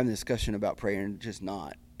we were having a discussion about prayer and just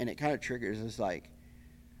not. And it kind of triggers us like,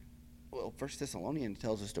 well, 1 Thessalonians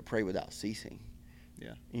tells us to pray without ceasing.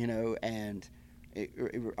 Yeah. And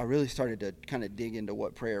I really started to kind of dig into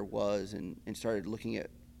what prayer was, and started looking at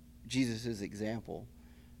Jesus' example.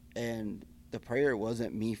 And the prayer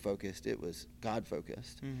wasn't me-focused, it was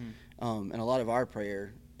God-focused. Mm-hmm. And a lot of our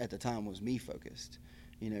prayer at the time was me-focused.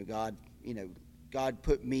 God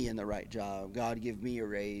put me in the right job. God give me a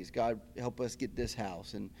raise. God help us get this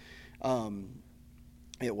house. And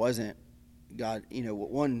it wasn't God, we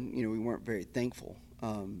weren't very thankful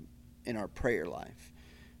in our prayer life.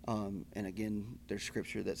 And again, there's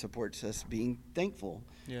scripture that supports us being thankful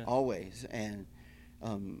always. And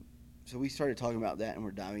so we started talking about that, and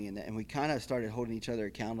we're diving in that, and we kind of started holding each other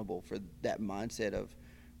accountable for that mindset of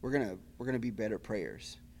we're gonna be better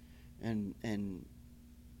prayers, and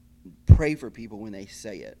pray for people when they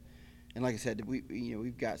say it. And like I said,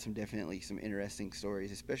 we've got definitely some interesting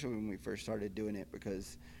stories, especially when we first started doing it,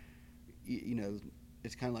 because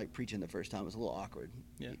it's kind of like preaching the first time. It's a little awkward.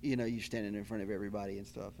 Yeah. You're standing in front of everybody and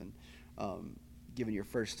stuff, and giving your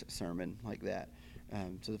first sermon like that.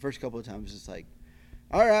 So the first couple of times it's like,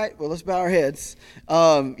 all right, well, let's bow our heads,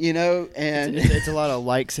 and it's a lot of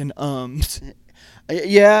likes and ums.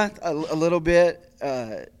 Yeah, a little bit.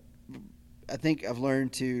 I think I've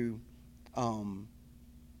learned to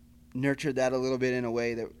nurture that a little bit in a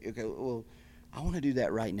way that, okay, well, I want to do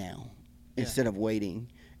that right now instead of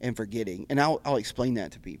waiting and forgetting. And I'll explain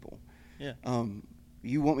that to people. Yeah.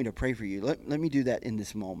 You want me to pray for you? Let me do that in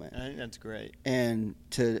this moment. I think that's great. And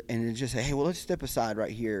just say, hey, well, let's step aside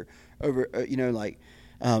right here over,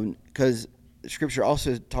 because Scripture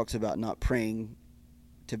also talks about not praying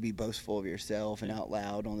to be boastful of yourself and out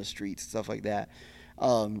loud on the streets, stuff like that.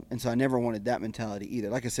 And so I never wanted that mentality either.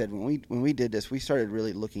 Like I said, when we did this, we started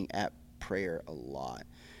really looking at prayer a lot.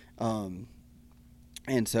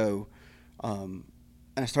 And so and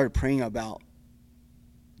I started praying about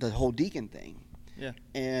the whole deacon thing. Yeah.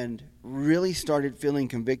 And really started feeling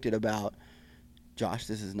convicted about, Josh,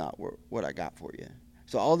 this is not what I got for you.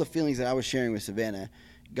 So all the feelings that I was sharing with Savannah,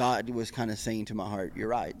 God was kind of saying to my heart, you're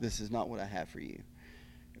right, this is not what I have for you.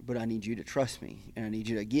 But I need you to trust me, and I need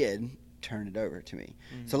you to, again, turn it over to me.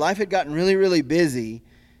 Mm-hmm. So life had gotten really, really busy,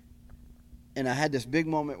 and I had this big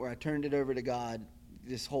moment where I turned it over to God,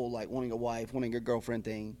 this whole, like, wanting a wife, wanting a girlfriend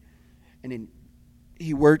thing. And then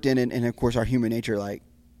he worked in it, and, of course, our human nature, like,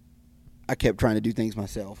 I kept trying to do things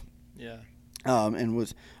myself. Yeah. And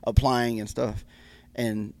was applying and stuff.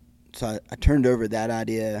 And so I turned over that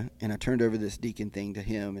idea, and I turned over this deacon thing to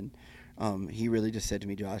him, and he really just said to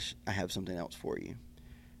me, Josh, I have something else for you,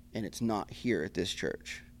 and it's not here at this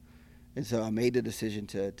church. And so I made the decision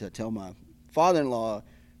to tell my father-in-law,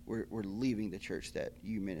 we're leaving the church that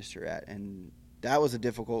you minister at. And that was a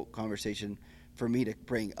difficult conversation for me to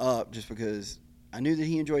bring up, just because I knew that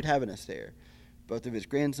he enjoyed having us there. Both of his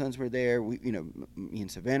grandsons were there. Me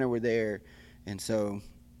and Savannah were there. And so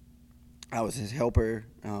I was his helper.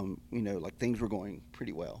 Like, things were going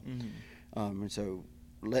pretty well. Mm-hmm. And so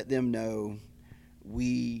let them know.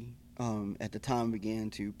 We, at the time, began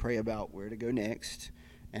to pray about where to go next.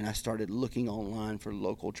 And I started looking online for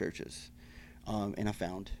local churches. And I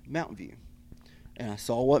found Mountain View. And I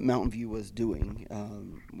saw what Mountain View was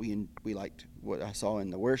doing. We liked what I saw in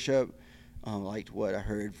the worship. Liked what I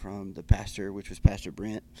heard from the pastor, which was Pastor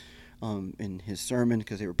Brent, in his sermon,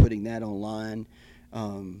 because they were putting that online.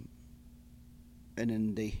 And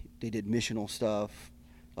then they did missional stuff.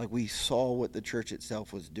 Like, we saw what the church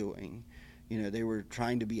itself was doing. They were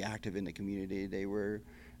trying to be active in the community. They were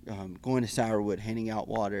going to Sourwood, handing out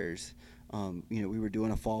waters. We were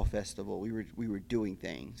doing a fall festival. We were doing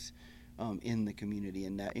things in the community,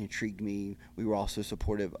 and that intrigued me. We were also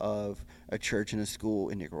supportive of a church and a school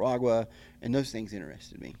in Nicaragua, and those things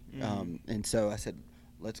interested me. And so I said,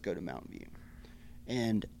 let's go to Mountain View.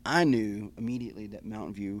 And I knew immediately that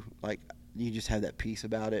Mountain View, like, you just have that peace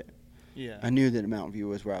about it. Yeah. I knew that Mountain View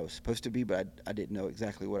was where I was supposed to be, but I didn't know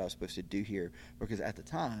exactly what I was supposed to do here, because at the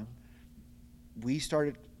time we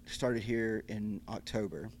started here in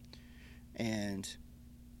October, and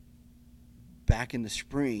back in the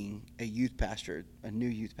spring a new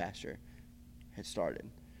youth pastor had started.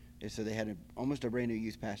 And so they had almost a brand new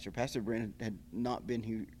youth pastor. Pastor Brent had not been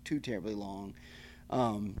here too terribly long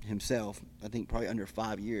himself. I think probably under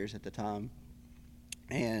 5 years at the time.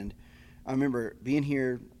 And I remember being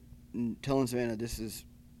here and telling Savannah, this is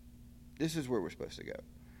where we're supposed to go.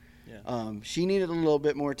 Yeah. She needed a little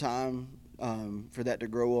bit more time for that to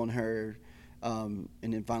grow on her, and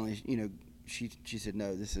then finally, she said,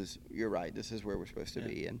 no, you're right, this is where we're supposed to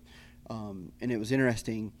be. And it was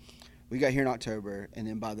interesting. We got here in October, and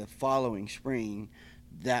then by the following spring,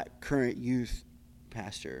 that current youth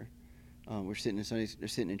pastor, we're sitting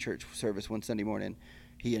in church service one Sunday morning.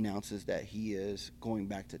 He announces that he is going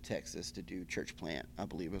back to Texas to do church plant, I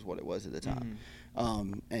believe is what it was at the time.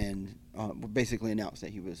 And basically announced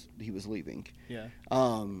that he was leaving. Yeah.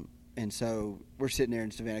 And so we're sitting there,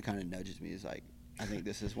 and Savannah kind of nudges me. He's like, I think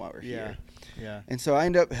this is why we're here. Yeah. And so I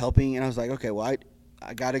end up helping, and I was like, okay, well,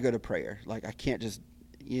 I got to go to prayer. Like, I can't just,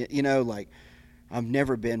 like, I've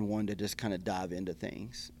never been one to just kind of dive into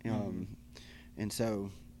things. And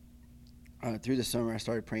so through the summer, I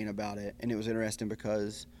started praying about it, and it was interesting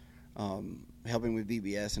because helping with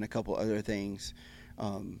VBS and a couple other things,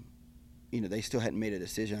 they still hadn't made a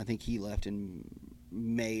decision. I think he left in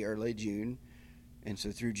May or late June, and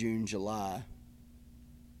so through June, July,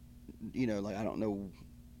 like, I don't know,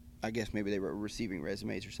 I guess maybe they were receiving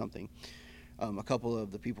resumes or something. A couple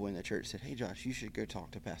of the people in the church said, hey, Josh, you should go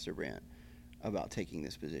talk to Pastor Brent about taking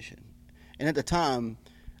this position. And at the time,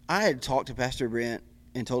 I had talked to Pastor Brent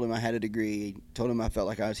and told him I had a degree, told him I felt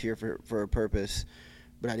like I was here for a purpose,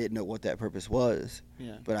 but I didn't know what that purpose was.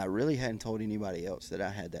 Yeah. But I really hadn't told anybody else that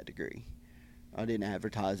I had that degree. I didn't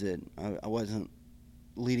advertise it. I wasn't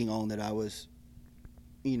leading on that I was,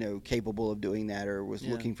 capable of doing that or was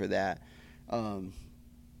looking for that. And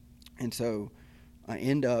so I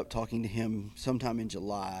end up talking to him sometime in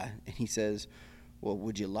July, and he says, well,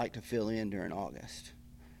 would you like to fill in during August?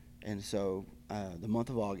 And so the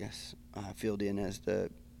month of August, I filled in as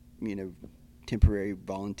the, temporary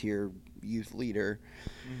volunteer youth leader.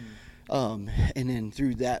 And then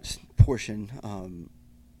through that portion,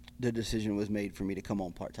 the decision was made for me to come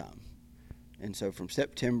on part-time. And so from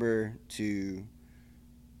September to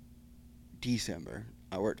December,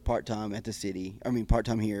 I worked part-time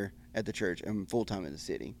part-time here at the church and full-time in the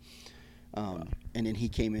city. And then he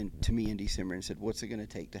came in to me in December and said, what's it going to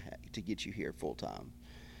take to get you here full-time?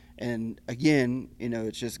 And again,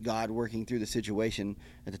 it's just God working through the situation.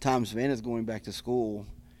 At the time, Savannah's going back to school,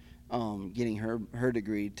 getting her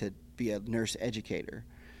degree to be a nurse educator.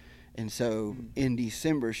 And so in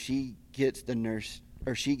December, she gets the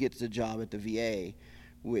job at the VA,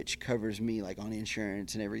 which covers me, like, on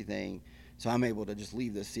insurance and everything. So I'm able to just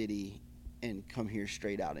leave the city and come here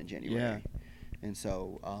straight out in January. Yeah. And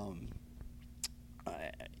so,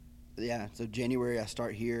 so January I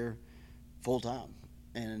start here full time.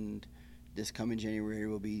 And this coming January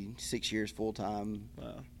will be 6 years full time.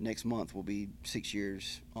 Wow. Next month will be 6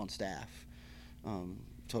 years on staff,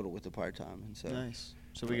 total with the part time. And so nice.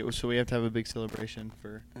 So we have to have a big celebration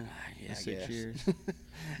for the 6 years.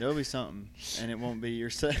 There'll be something, and it won't be your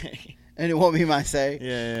say. And it won't be my say.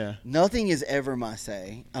 Yeah. Nothing is ever my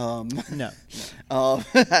say. No.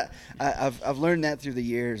 I've learned that through the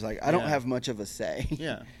years. Like, I don't have much of a say.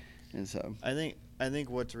 Yeah. And so I think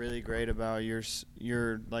what's really great about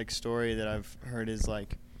your like story that I've heard is,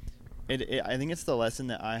 like, I think it's the lesson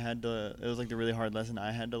that it was like the really hard lesson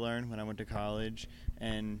I had to learn when I went to college.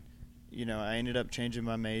 And I ended up changing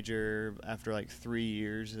my major after like 3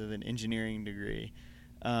 years of an engineering degree.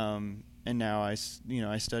 And now I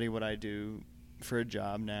study what I do for a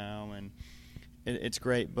job now, and it's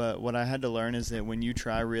great. But what I had to learn is that when you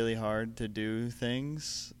try really hard to do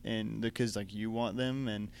things, and because, like, you want them,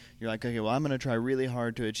 and you're like, okay, well, I'm going to try really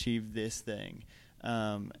hard to achieve this thing.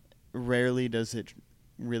 Rarely does it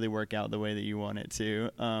really work out the way that you want it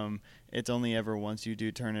to. It's only ever once you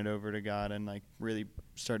do turn it over to God and like really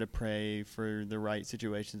start to pray for the right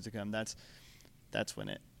situations to come. That's when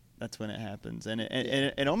it happens, and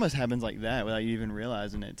it almost happens like that without you even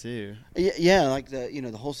realizing it too. Yeah, like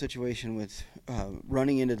the whole situation with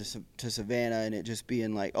running into to Savannah and it just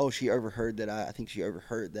being like, oh, she overheard that I think she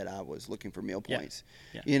overheard that I was looking for meal points.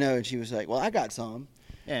 Yeah. And she was like, well, I got some.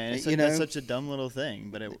 Yeah, and that's such a dumb little thing,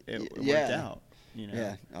 but it worked out.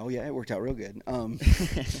 Yeah. Oh yeah, it worked out real good.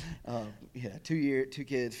 2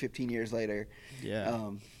 kids, 15 years later.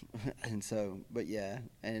 Yeah. And so, but yeah,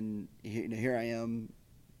 and here I am,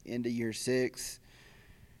 into year 6.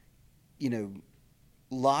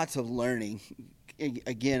 Lots of learning.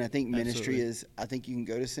 Again, I think ministry is. I think you can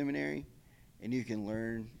go to seminary, and you can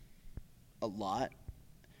learn a lot,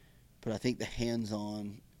 but I think the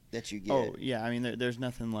hands-on that you get. Oh yeah, I mean, there's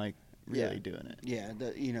nothing like really doing it. Yeah,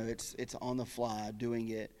 it's on the fly doing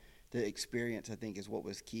it. The experience, I think, is what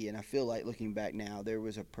was key, and I feel like looking back now, there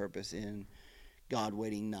was a purpose in God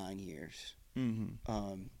waiting 9 years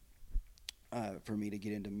for me to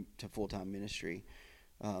get into full-time ministry,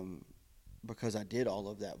 because I did all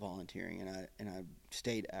of that volunteering and I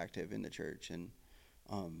stayed active in the church and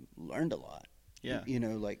learned a lot. Yeah,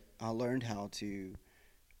 like I learned how to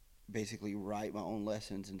basically write my own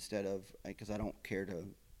lessons instead of, because I don't care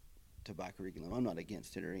to buy curriculum. I'm not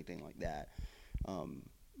against it or anything like that.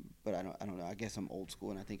 But I don't know. I guess I'm old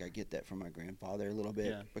school, and I think I get that from my grandfather a little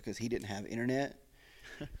bit because he didn't have internet.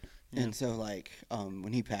 And so,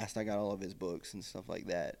 when he passed, I got all of his books and stuff like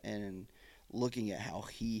that. And looking at how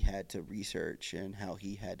he had to research and how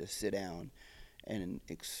he had to sit down and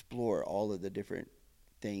explore all of the different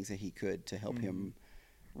things that he could to help him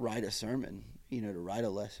write a sermon, to write a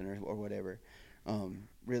lesson or whatever,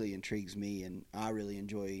 really intrigues me. And I really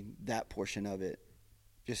enjoy that portion of it,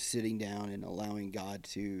 just sitting down and allowing God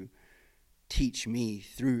to teach me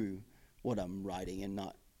through what I'm writing and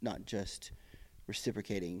not just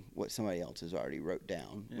reciprocating what somebody else has already wrote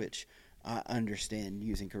down, which I understand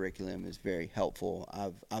using curriculum is very helpful.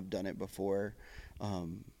 I've done it before,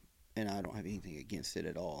 and I don't have anything against it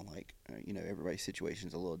at all. Everybody's situation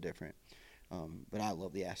is a little different, but I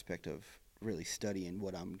love the aspect of really studying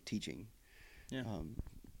what I'm teaching,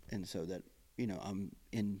 and so that I'm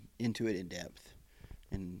into it in depth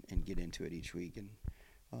and get into it each week, and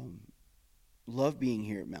love being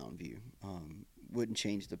here at Mountain View. Wouldn't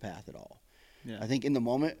change the path at all. Yeah. I think in the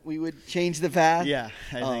moment we would change the path. Yeah,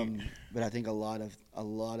 I think. But I think a lot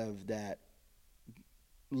of that,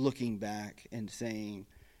 looking back and saying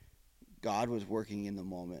God was working in the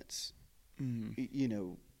moments,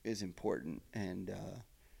 is important. And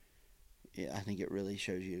I think it really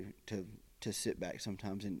shows you to sit back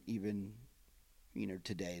sometimes, and even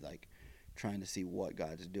today, trying to see what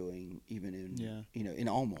God's doing, even in in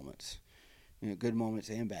all moments, good moments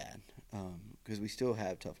and bad, because we still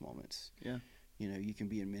have tough moments. Yeah. You can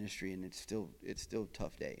be in ministry and it's still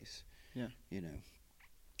tough days. Yeah.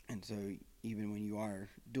 And so even when you are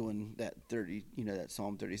doing that that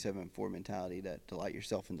Psalm 37:4 mentality, that delight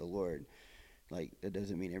yourself in the Lord, that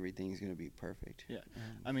doesn't mean everything's going to be perfect. Yeah.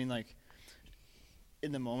 I mean,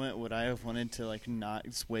 in the moment, would I have wanted to not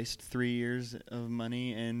waste 3 years of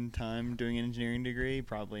money and time doing an engineering degree?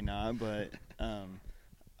 Probably not, but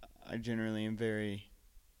I generally am very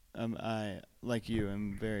I, like you,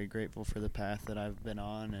 am very grateful for the path that I've been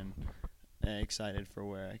on, and excited for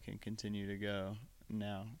where I can continue to go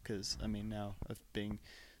now. Because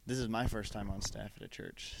this is my first time on staff at a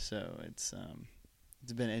church, so it's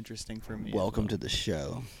been interesting for me. Welcome to the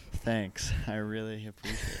show. Thanks, I really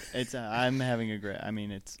appreciate it. It's I'm having a great.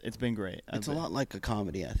 It's been great. It's a lot like a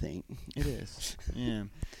comedy, I think. It is. Yeah.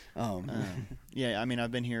 Yeah.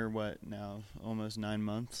 I've been here almost 9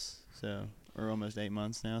 months, or almost 8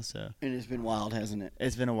 months now. So. And it's been wild, hasn't it?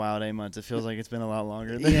 It's been a wild 8 months. It feels like it's been a lot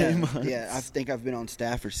longer than 8 months. Yeah. I think I've been on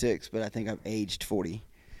staff for 6, but I think I've aged 40.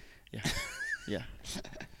 Yeah. Yeah.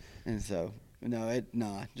 And so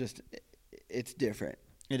it's different.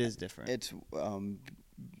 It is different. It's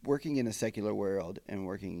working in a secular world and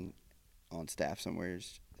working on staff somewhere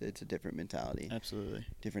it's a different mentality. Absolutely.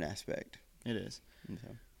 Different aspect. It is. So.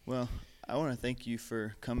 Well, I want to thank you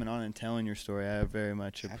for coming on and telling your story. I very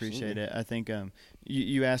much appreciate it. I think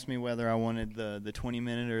you asked me whether I wanted the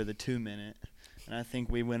 20-minute or the 2-minute, and I think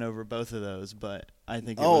we went over both of those, but I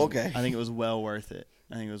think okay. I think it was well worth it.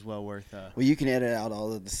 I think it was well worth. Well, you can edit out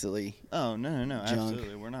all of the silly. Oh no, junk.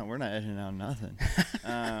 Absolutely. We're not editing out nothing.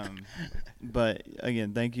 But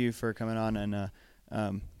again, thank you for coming on, and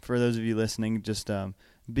for those of you listening, just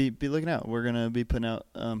be looking out. We're going to be putting out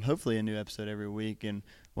hopefully a new episode every week, and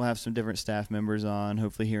we'll have some different staff members on,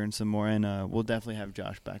 hopefully hearing some more. And we'll definitely have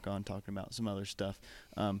Josh back on talking about some other stuff,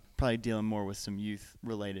 probably dealing more with some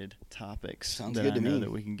youth-related topics. Sounds that good I to know me.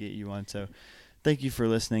 that we can get you on. So thank you for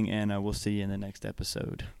listening, and we'll see you in the next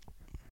episode.